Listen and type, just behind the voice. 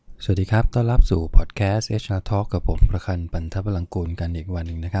สวัสดีครับต้อนรับสู่พอดแคสต์ HR Talk กับผมประคันปันทพลังกูลกันอีกวันห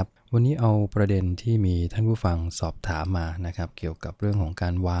นึ่งนะครับวันนี้เอาประเด็นที่มีท่านผู้ฟังสอบถามมานะครับเกี่ยวกับเรื่องของกา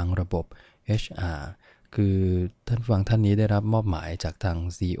รวางระบบ HR คือท่านผู้ฟังท่านนี้ได้รับมอบหมายจากทาง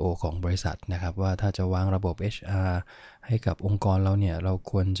CEO ของบริษัทนะครับว่าถ้าจะวางระบบ HR ให้กับองค์กรเราเนี่ยเรา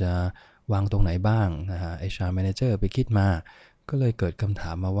ควรจะวางตรงไหนบ้างนะฮะ HR Manager ไปคิดมาก็เลยเกิดคำถ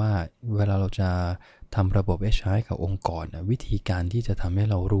ามมาว่าเวลาเราจะทำระบบ HR ให้กับองค์กรวิธีการที่จะทำให้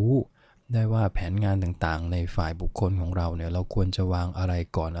เรารู้ได้ว่าแผนงานต่างๆในฝ่ายบุคคลของเราเนี่ยเราควรจะวางอะไร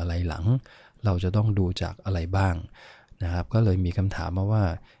ก่อนอะไรหลังเราจะต้องดูจากอะไรบ้างนะครับก็เลยมีคำถามมาว่า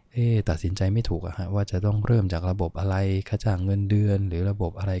ตัดสินใจไม่ถูกว่าจะต้องเริ่มจากระบบอะไรค่าจ้างเงินเดือนหรือระบ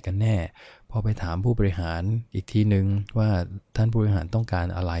บอะไรกันแน่พอไปถามผู้บริหารอีกทีนึงว่าท่านผู้บริหารต้องการ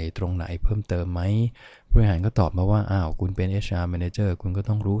อะไรตรงไหนเพิ่มเติมไหมผู้บริหารก็ตอบมาว่าคุณเป็น HR Manager คุณก็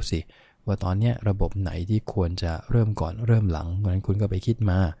ต้องรู้สิว่าตอนนี้ระบบไหนที่ควรจะเริ่มก่อนเริ่มหลังงั้นคุณก็ไปคิด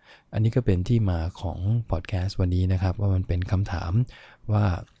มาอันนี้ก็เป็นที่มาของพอดแคสต์วันนี้นะครับว่ามันเป็นคำถามว่า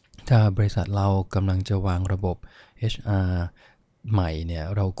ถ้าบริษัทเรากำลังจะวางระบบ HR ใหม่เนี่ย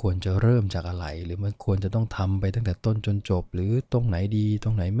เราควรจะเริ่มจากอะไรหรือมันควรจะต้องทำไปตั้งแต่ต้นจนจบหรือตรงไหนดีตร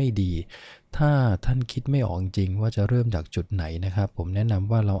งไหนไม่ดีถ้าท่านคิดไม่ออกจริงว่าจะเริ่มจากจุดไหนนะครับผมแนะน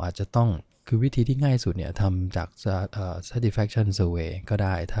ำว่าเราอาจจะต้องคือวิธีที่ง่ายสุดเนี่ยทำจากsatisfaction survey ก็ไ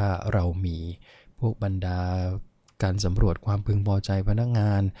ด้ถ้าเรามีพวกบรรดาการสำรวจความพึงพอใจพนักง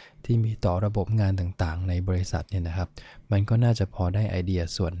านที่มีต่อระบบงานต่างๆในบริษัทเนี่ยนะครับมันก็น่าจะพอได้ไอเดีย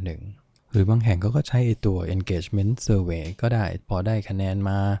ส่วนหนึ่งหรือบางแห่งก็ใช้ตัว engagement survey ก็ได้พอได้คะแนน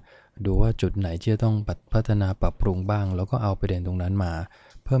มาดูว่าจุดไหนที่จะต้องพัฒนาปรับปรุงบ้างแล้วก็เอาประเด็นตรงนั้นมา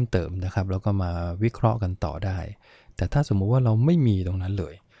เพิ่มเติมนะครับแล้วก็มาวิเคราะห์กันต่อได้แต่ถ้าสมมุติว่าเราไม่มีตรงนั้นเล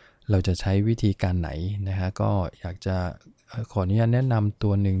ยเราจะใช้วิธีการไหนนะฮะก็อยากจะขออนุญาตแนะนำตั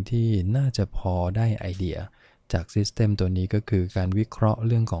วหนึ่งที่น่าจะพอได้ไอเดียจาก System ตัวนี้ก็คือการวิเคราะห์เ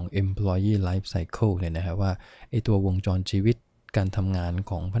รื่องของ Employee Life Cycle เนี่ยนะฮะว่าไอตัววงจรชีวิตการทำงาน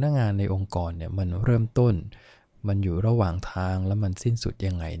ของพนักงานในองค์กรเนี่ยมันเริ่มต้นมันอยู่ระหว่างทางแล้วมันสิ้นสุด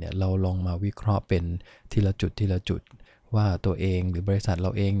ยังไงเนี่ยเราลองมาวิเคราะห์เป็นทีละจุดว่าตัวเองหรือบริษัทเร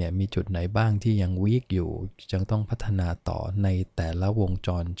าเองเนี่ยมีจุดไหนบ้างที่ยังวีคอยู่จึงต้องพัฒนาต่อในแต่ละวงจ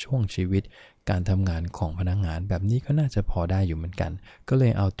รช่วงชีวิตการทำงานของพนักงานแบบนี้ก็น่าจะพอได้อยู่เหมือนกันก็เล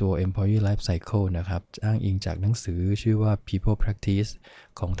ยเอาตัว Employee Life Cycle นะครับอ้างอิงจากหนังสือชื่อว่า People Practice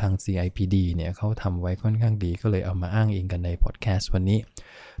ของทาง CIPD เนี่ยเขาทำไว้ค่อนข้างดีก็เลยเอามาอ้างอิงกันในพอดแคสต์วันนี้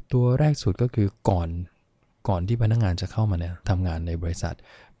ตัวแรกสุดก็คือก่อนที่พนักงานจะเข้ามาเนี่ยทำงานในบริษัท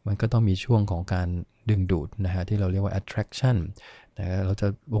มันก็ต้องมีช่วงของการดึงดูดนะฮะที่เราเรียกว่า attraction นะ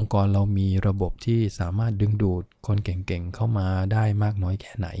องค์กรเรามีระบบที่สามารถดึงดูดคนเก่งๆเข้ามาได้มากน้อยแ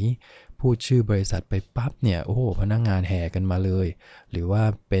ค่ไหนพูดชื่อบริษัทไปปั๊บเนี่ยพนักงานแห่กันมาเลยหรือว่า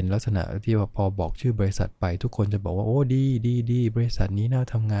เป็นลักษณะที่ว่าพอบอกชื่อบริษัทไปทุกคนจะบอกว่าดีบริษัทนี้น่า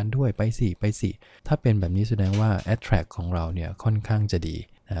ทำงานด้วยไปสิถ้าเป็นแบบนี้แสดงว่า attract ของเราเนี่ยค่อนข้างจะดี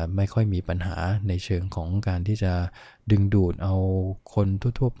ไม่ค่อยมีปัญหาในเชิงของการที่จะดึงดูดเอาคน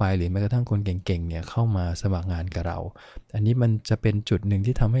ทั่วๆไปหรือแม้กระทั่งคนเก่งๆเนี่ยเข้ามาสมัครงานกับเราอันนี้มันจะเป็นจุดหนึ่ง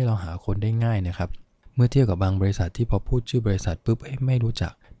ที่ทำให้เราหาคนได้ง่ายนะครับเมื่อเทียบกับบางบริษัทที่พอพูดชื่อบริษัทปุ๊บไม่รู้จั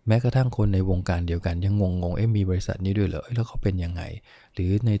กแม้กระทั่งคนในวงการเดียวกันยังงงมีบริษัทนี้ด้วยเหรอแล้วเขาเป็นยังไงหรื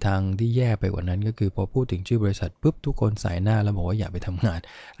อในทางที่แย่ไปกว่านั้นก็คือพอพูดถึงชื่อบริษัทปุ๊บทุกคนสายหน้าแล้วบอกว่าอยากไปทำงาน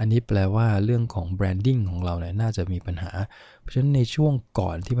อันนี้แปลว่าเรื่องของแบรนดิ้งของเราเนี่ยน่าจะมีปัญหาเพราะฉะนั้นในช่วงก่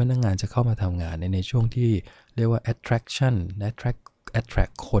อนที่พนักงานจะเข้ามาทำงานในช่วงที่เรียกว่า attract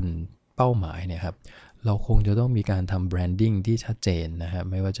คนเป้าหมายเนี่ยครับเราคงจะต้องมีการทำแบรนดิ้งที่ชัดเจนนะฮะ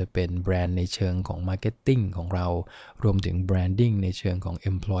ไม่ว่าจะเป็นแบรนด์ในเชิงของ Marketing ของเรารวมถึงแบรนดิ้งในเชิงของ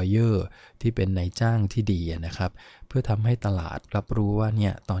Employer ที่เป็นนายจ้างที่ดีนะครับเพื่อทำให้ตลาดรับรู้ว่าเนี่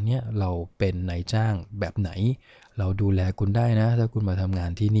ยตอนนี้เราเป็นนายจ้างแบบไหนเราดูแลคุณได้นะถ้าคุณมาทำงา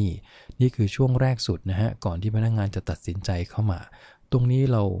นที่นี่คือช่วงแรกสุดนะฮะก่อนที่พนักงานจะตัดสินใจเข้ามาตรงนี้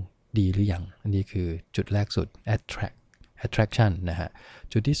เราดีหรือยังอันนี้คือจุดแรกสุด attraction นะฮะ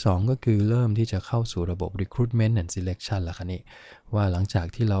จุดที่2ก็คือเริ่มที่จะเข้าสู่ระบบ recruitment and selection ละครับนี่ว่าหลังจาก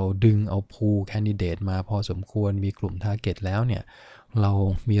ที่เราดึงเอา pool candidate มาพอสมควรมีกลุ่ม target แล้วเนี่ยเรา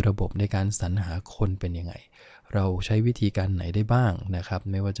มีระบบในการสรรหาคนเป็นยังไงเราใช้วิธีการไหนได้บ้างนะครับ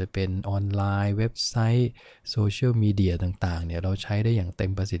ไม่ว่าจะเป็นออนไลน์เว็บไซต์โซเชียลมีเดียต่างๆเนี่ยเราใช้ได้อย่างเต็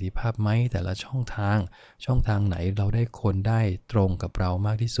มประสิทธิภาพไหมแต่ละช่องทางไหนเราได้คนได้ตรงกับเราม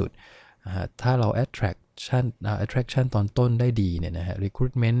ากที่สุดถ้าเรา attraction ตอนต้นได้ดีเนี่ยนะฮะ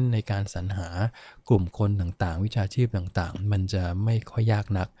recruitment ในการสรรหากลุ่มคนต่างๆวิชาชีพต่างๆมันจะไม่ค่อยยาก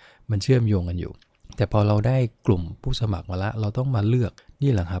นักมันเชื่อมโยงกันอยู่แต่พอเราได้กลุ่มผู้สมัครมาแล้วเราต้องมาเลือก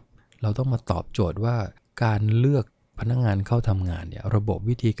นี่แหละครับเราต้องมาตอบโจทย์ว่าการเลือกพนักงานเข้าทำงานเนี่ยระบบ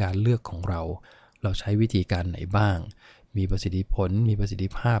วิธีการเลือกของเราใช้วิธีการไหนบ้าง มีประสิทธิผลมีประสิทธิ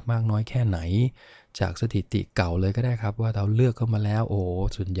ภาพมากน้อยแค่ไหนจากสถิติเก่าเลยก็ได้ครับว่าเราเลือกเข้ามาแล้วโอ้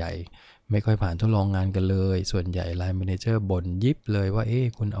ส่วนใหญ่ไม่ค่อยผ่านทดลองงานกันเลยส่วนใหญ่ Line Manager บ่นยิบเลยว่า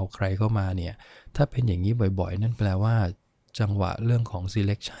คุณเอาใครเข้ามาเนี่ยถ้าเป็นอย่างนี้บ่อยๆนั่นแปลว่าจังหวะเรื่องของ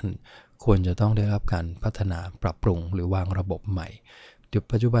selection ควรจะต้องได้รับการพัฒนาปรับปรุงหรือวางระบบใหม่เดี๋ยว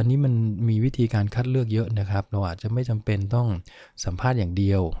ปัจจุบันนี้มันมีวิธีการคัดเลือกเยอะนะครับเราอาจจะไม่จำเป็นต้องสัมภาษณ์อย่างเ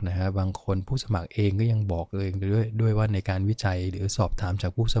ดียวนะฮะบางคนผู้สมัครเองก็ยังบอกเองด้วยว่าในการวิจัยหรือสอบถามจา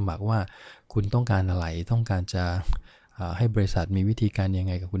กผู้สมัครว่าคุณต้องการอะไรต้องการจะให้บริษัทมีวิธีการยัง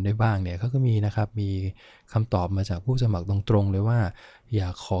ไงกับคุณได้บ้างเนี่ยเขาก็มีนะครับมีคำตอบมาจากผู้สมัครตรงๆเลยว่าอยา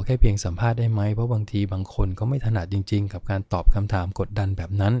กขอแค่เพียงสัมภาษณ์ได้ไหมเพราะบางทีบางคนก็ไม่ถนัดจริงๆกับการตอบคำถามกดดันแบ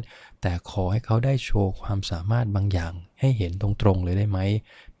บนั้นแต่ขอให้เขาได้โชว์ความสามารถบางอย่างให้เห็นตรงๆเลยได้ไหม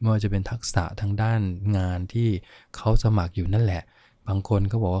ไม่ว่าจะเป็นทักษะทางด้านงานที่เขาสมัครอยู่นั่นแหละบางคน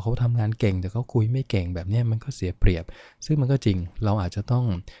เขาบอกว่าเขาทำงานเก่งแต่เขาคุยไม่เก่งแบบนี้มันก็เสียเปรียบซึ่งมันก็จริงเราอาจจะต้อง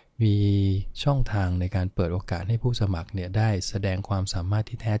มีช่องทางในการเปิดโอกาสให้ผู้สมัครเนี่ยได้แสดงความสามารถ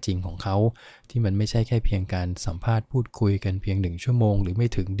ที่แท้จริงของเขาที่มันไม่ใช่แค่เพียงการสัมภาษณ์พูดคุยกันเพียง1ชั่วโมงหรือไม่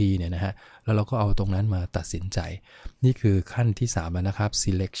ถึงดีเนี่ยนะฮะแล้วเราก็เอาตรงนั้นมาตัดสินใจนี่คือขั้นที่3นะครับ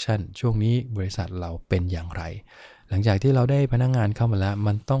selection ช่วงนี้บริษัทเราเป็นอย่างไรหลังจากที่เราได้พนักงานเข้ามาแล้ว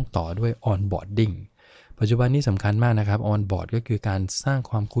มันต้องต่อด้วย onboarding ปัจจุบันนี้สำคัญมากนะครับ onboard ก็คือการสร้าง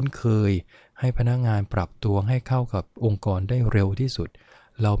ความคุ้นเคยให้พนักงานปรับตัวให้เข้ากับองค์กรได้เร็วที่สุด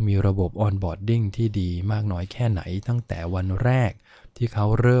เรามีระบบ onboarding ที่ดีมากน้อยแค่ไหนตั้งแต่วันแรกที่เขา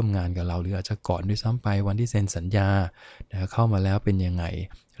เริ่มงานกับเราหรืออาจจะก่อนด้วยซ้ำไปวันที่เซ็นสัญญาเข้ามาแล้วเป็นยังไง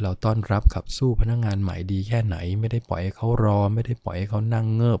เราต้อนรับขับสู้พนักงานใหม่ดีแค่ไหนไม่ได้ปล่อยให้เขารอไม่ได้ปล่อยให้เขานั่ง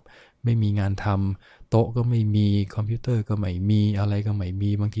เงิบไม่มีงานทำโต๊ะก็ไม่มีคอมพิวเตอร์ก็ไม่มีอะไรก็ไม่มี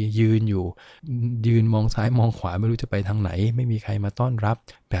บางทียืนมองซ้ายมองขวาไม่รู้จะไปทางไหนไม่มีใครมาต้อนรับ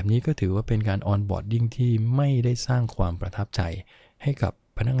แบบนี้ก็ถือว่าเป็นการ onboarding ที่ไม่ได้สร้างความประทับใจให้กับ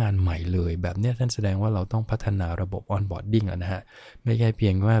พนักงานใหม่เลยแบบนี้ท่านแสดงว่าเราต้องพัฒนาระบบ onboarding แล้วนะฮะไม่ใช่เพี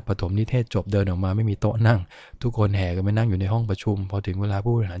ยงว่าปฐมนิเทศจบเดินออกมาไม่มีโต๊ะนั่งทุกคนแห่กันไปนั่งอยู่ในห้องประชุมพอถึงเวลา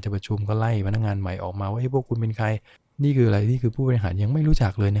ผู้บริหารจะประชุมก็ไล่พนักงานใหม่ออกมาว่าพวกคุณเป็นใครนี่คืออะไรนี่คือผู้บริหารยังไม่รู้จั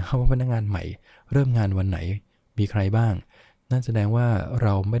กเลยนะครับว่าพนักงานใหม่เริ่มงานวันไหนมีใครบ้างนั่นแสดงว่าเร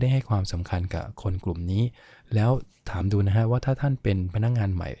าไม่ได้ให้ความสำคัญกับคนกลุ่มนี้แล้วถามดูนะฮะว่าถ้าท่านเป็นพนักงาน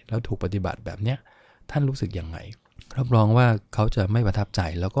ใหม่แล้วถูกปฏิบัติแบบเนี้ยท่านรู้สึกยังไงรับรองว่าเขาจะไม่ประทับใจ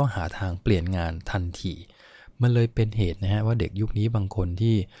แล้วก็หาทางเปลี่ยนงานทันทีมันเลยเป็นเหตุนะฮะว่าเด็กยุคนี้บางคน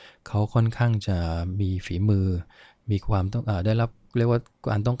ที่เขาค่อนข้างจะมีฝีมือมีความต้องได้รับเรียกว่า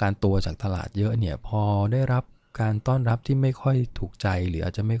การต้องการตัวจากตลาดเยอะเนี่ยพอได้รับการต้อนรับที่ไม่ค่อยถูกใจหรืออ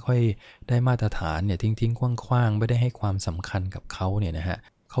าจจะไม่ค่อยได้มาตรฐานเนี่ยทิ้งๆคว้างๆไม่ได้ให้ความสำคัญกับเขาเนี่ยนะฮะ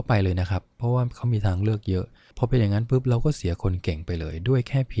เข้าไปเลยนะครับเพราะว่าเขามีทางเลือกเยอะพอเป็นอย่างนั้นปุ๊บเราก็เสียคนเก่งไปเลยด้วยแ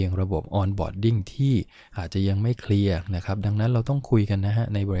ค่เพียงระบบ onboarding ที่อาจจะยังไม่เคลียร์นะครับดังนั้นเราต้องคุยกันนะฮะ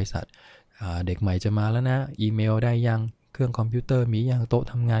ในบริษัทเด็กใหม่จะมาแล้วนะอีเมลได้ยังเครื่องคอมพิวเตอร์มียังโต๊ะ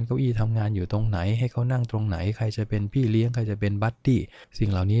ทำงานเก้าอี้ทำงานอยู่ตรงไหนให้เขานั่งตรงไหนใครจะเป็นพี่เลี้ยงใครจะเป็นบัดดี้สิ่ง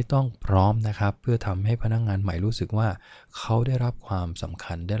เหล่านี้ต้องพร้อมนะครับเพื่อทำให้พนักงานใหม่รู้สึกว่าเขาได้รับความสำ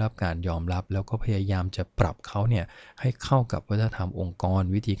คัญได้รับการยอมรับแล้วก็พยายามจะปรับเขาเนี่ยให้เข้ากับวัฒนธรรมองค์กร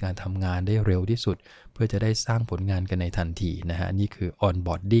วิธีการทำงานได้เร็วที่สุดเพื่อจะได้สร้างผลงานกันในทันทีนะฮะนี่คือ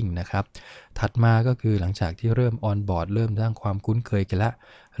onboarding นะครับถัดมาก็คือหลังจากที่เริ่ม onboard เริ่มสร้างความคุ้นเคยกันละ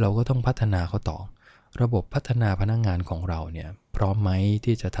เราก็ต้องพัฒนาเขาต่อระบบพัฒนาพนักงานของเราเนี่ยพร้อมไหม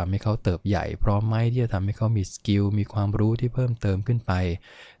ที่จะทำให้เขาเติบใหญ่พร้อมไหมที่จะทำให้เขามีสกิลมีความรู้ที่เพิ่มเติมขึ้นไป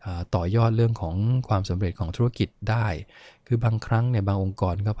ต่อยอดเรื่องของความสำเร็จของธุรกิจได้คือบางครั้งเนี่ยบางองค์ก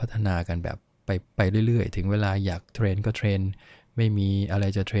รก็พัฒนากันแบบไปเรื่อยๆถึงเวลาอยากเทรนก็เทรนไม่มีอะไร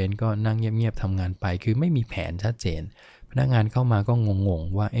จะเทรนก็นั่งเงียบๆทำงานไปคือไม่มีแผนชัดเจนพนักงานเข้ามาก็งง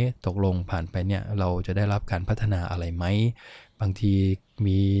ๆว่าตกลงผ่านไปเนี่ยเราจะได้รับการพัฒนาอะไรไหมบางที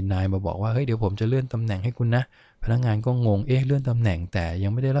มีนายมาบอกว่าเฮ้ยเดี๋ยวผมจะเลื่อนตำแหน่งให้คุณนะพนักงานก็งงเลื่อนตำแหน่งแต่ยั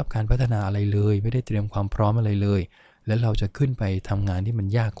งไม่ได้รับการพัฒนาอะไรเลยไม่ได้เตรียมความพร้อมอะไรเลยแล้วเราจะขึ้นไปทำงานที่มัน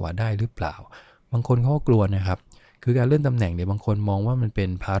ยากกว่าได้หรือเปล่าบางคนเขาก็กลัวนะครับคือการเลื่อนตำแหน่งเนี่ยบางคนมองว่ามันเป็น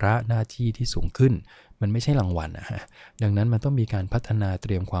ภาระหน้าที่ที่สูงขึ้นมันไม่ใช่รางวัลนะฮะดังนั้นมันต้องมีการพัฒนาเต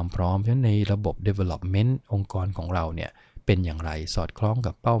รียมความพร้อมเพราะในระบบ development องค์กรของเราเนี่ยเป็นอย่างไรสอดคล้อง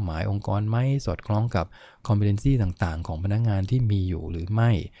กับเป้าหมายองค์กรไหมสอดคล้องกับ competency ต่างๆของพนักงานที่มีอยู่หรือไ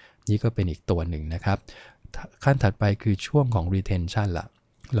ม่นี่ก็เป็นอีกตัวหนึ่งนะครับขั้นถัดไปคือช่วงของ retention ละ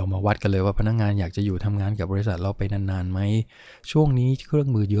เรามาวัดกันเลยว่าพนักงานอยากจะอยู่ทำงานกับบริษัทเราไปนานๆไหมช่วงนี้เครื่อง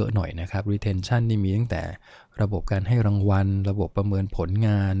มือเยอะหน่อยนะครับ retention นี่มีตั้งแต่ ระบบการให้รางวัลระบบประเมินผลง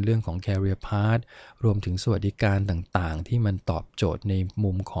านเรื่องของ career path รวมถึงสวัสดิการต่างๆที่มันตอบโจทย์ใน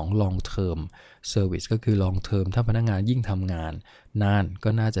มุมของ long term service ก็คือ long term ถ้าพนักงานยิ่งทำงานนานก็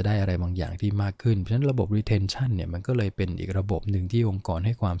น่าจะได้อะไรบางอย่างที่มากขึ้นเพราะฉะนั้นระบบ retention เนี่ยมันก็เลยเป็นอีกระบบหนึ่งที่องค์กรใ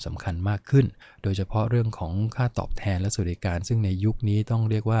ห้ความสำคัญมากขึ้นโดยเฉพาะเรื่องของค่าตอบแทนและสวัสดิการซึ่งในยุคนี้ต้อง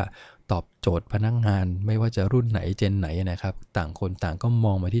เรียกว่าตอบโจทย์พนักงานไม่ว่าจะรุ่นไหนเจนไหนนะครับต่างคนต่างก็ม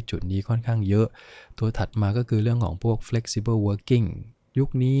องมาที่จุดนี้ค่อนข้างเยอะตัวถัดมาก็คือเรื่องของพวก flexible working ยุค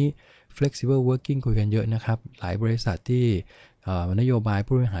นี้ flexible working คุยกันเยอะนะครับหลายบริษัทที่นโยบาย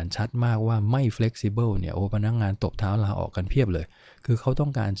ผู้บริหารชัดมากว่าไม่ flexible เนี่ยพนักงานตบเท้าลาออกกันเพียบเลยคือเขาต้อ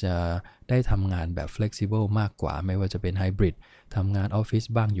งการจะได้ทำงานแบบ flexible มากกว่าไม่ว่าจะเป็น hybrid ทำงานออฟฟิศ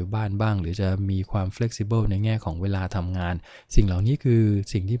บ้างอยู่บ้านบ้างหรือจะมีความ flexible ในแง่ของเวลาทำงานสิ่งเหล่านี้คือ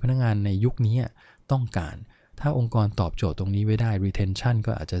สิ่งที่พนักงานในยุคนี้ต้องการถ้าองค์กรตอบโจทย์ตรงนี้ไม่ได้ retention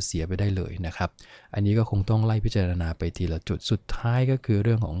ก็อาจจะเสียไปได้เลยนะครับอันนี้ก็คงต้องไล่พิจารณาไปทีละจุดสุดท้ายก็คือเ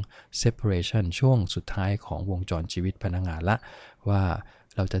รื่องของ separation ช่วงสุดท้ายของวงจรชีวิตพนักงานละว่า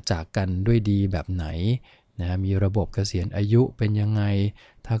เราจะจากกันด้วยดีแบบไหนนะมีระบบเกษียณอายุเป็นยังไง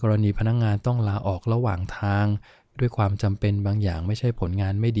ถ้ากรณีพนักงานต้องลาออกระหว่างทางด้วยความจำเป็นบางอย่างไม่ใช่ผลงา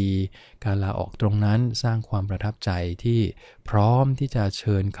นไม่ดีการลาออกตรงนั้นสร้างความประทับใจที่พร้อมที่จะเ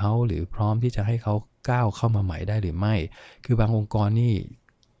ชิญเขาหรือพร้อมที่จะให้เขาก้าวเข้ามาใหม่ได้หรือไม่คือบางองค์กรนี่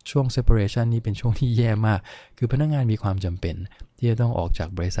ช่วง separation นี่เป็นช่วงที่แย่มากคือพนักงานมีความจำเป็นที่จะต้องออกจาก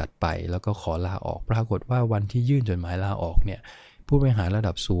บริษัทไปแล้วก็ขอลาออกปรากฏว่าวันที่ยื่นจดหมายลาออกเนี่ยผู้บริหารระ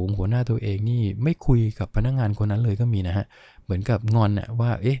ดับสูงหัวหน้าตัวเองนี่ไม่คุยกับพนักงานคนนั้นเลยก็มีนะฮะเหมือนกับงอนน่ะว่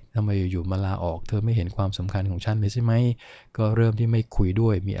าเอ๊ะทำไมอยู่ๆมาลาออกเธอไม่เห็นความสำคัญของฉันเลยใช่ไหมก็เริ่มที่ไม่คุยด้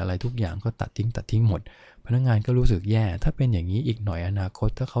วยมีอะไรทุกอย่างก็ตัดทิ้งหมดพนักงานก็รู้สึกแย่ถ้าเป็นอย่างนี้อีกหน่อยอนาคต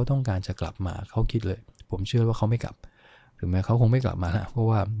ถ้าเขาต้องการจะกลับมาเขาคิดเลยผมเชื่อว่าเขาไม่กลับหรือแม้เขาคงไม่กลับมาละเพราะ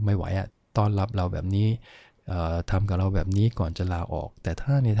ว่าไม่ไหวต้อนรับเราแบบนี้ทำกับเราแบบนี้ก่อนจะลาออกแต่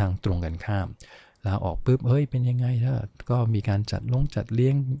ถ้าในทางตรงกันข้ามลาออกปุ๊บเฮ้ยเป็นยังไงถ้าก็มีการจัดเลี้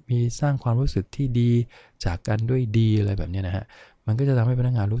ยงมีสร้างความรู้สึกที่ดีจากกันด้วยดีอะไรแบบนี้นะฮะมันก็จะทำให้พ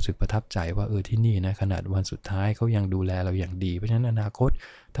นักงานรู้สึกประทับใจว่าที่นี่นะขนาดวันสุดท้ายเขายังดูแลเราอย่างดีเพราะฉะนั้นอนาคต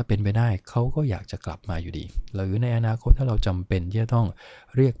ถ้าเป็นไปได้เขาก็อยากจะกลับมาอยู่ดีหรือในอนาคตถ้าเราจำเป็นที่จะต้อง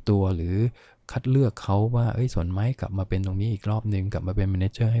เรียกตัวหรือคัดเลือกเขาว่าสนไหมกลับมาเป็นตรงนี้อีกรอบนึงกลับมาเป็นแมเน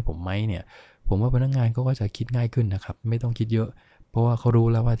เจอร์ให้ผมไหมเนี่ยผมว่าพนักงานก็จะคิดง่ายขึ้นนะครับไม่ต้องคิดเยอะเพราะว่าเขารู้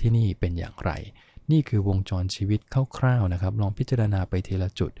แล้วว่าที่นี่เป็นอย่างไรนี่คือวงจรชีวิตคร่าวๆนะครับลองพิจารณาไปทีละ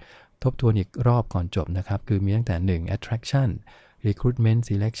จุดทบทวนอีกรอบก่อนจบนะครับคือมีตั้งแต่1 attraction recruitment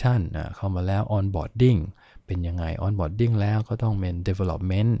selection เข้ามาแล้ว onboarding เป็นยังไง onboarding แล้วก็ต้องเป็น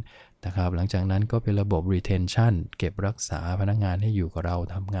development นะครับหลังจากนั้นก็เป็นระบบ retention เก็บรักษาพนักงานให้อยู่กับเรา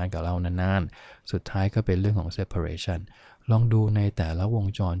ทำงานกับเรานานๆสุดท้ายก็เป็นเรื่องของ separation ลองดูในแต่ละวง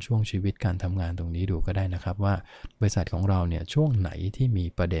จรช่วงชีวิตการทำงานตรงนี้ดูก็ได้นะครับว่าบริษัทของเราเนี่ยช่วงไหนที่มี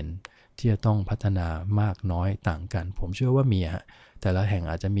ประเด็นที่จะต้องพัฒนามากน้อยต่างกันผมเชื่อว่ามีแต่ละแห่ง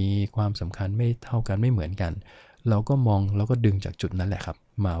อาจจะมีความสำคัญไม่เท่ากันไม่เหมือนกันเราก็มองแล้วก็ดึงจากจุดนั้นแหละครับ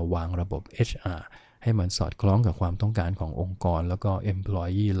มาวางระบบ HR ให้มันสอดคล้องกับความต้องการขององค์กรแล้วก็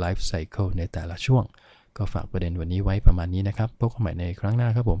employee life cycle ในแต่ละช่วงก็ฝากประเด็นวันนี้ไว้ประมาณนี้นะครับพบกันใหม่ในครั้งหน้า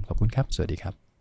ครับผมขอบคุณครับสวัสดีครับ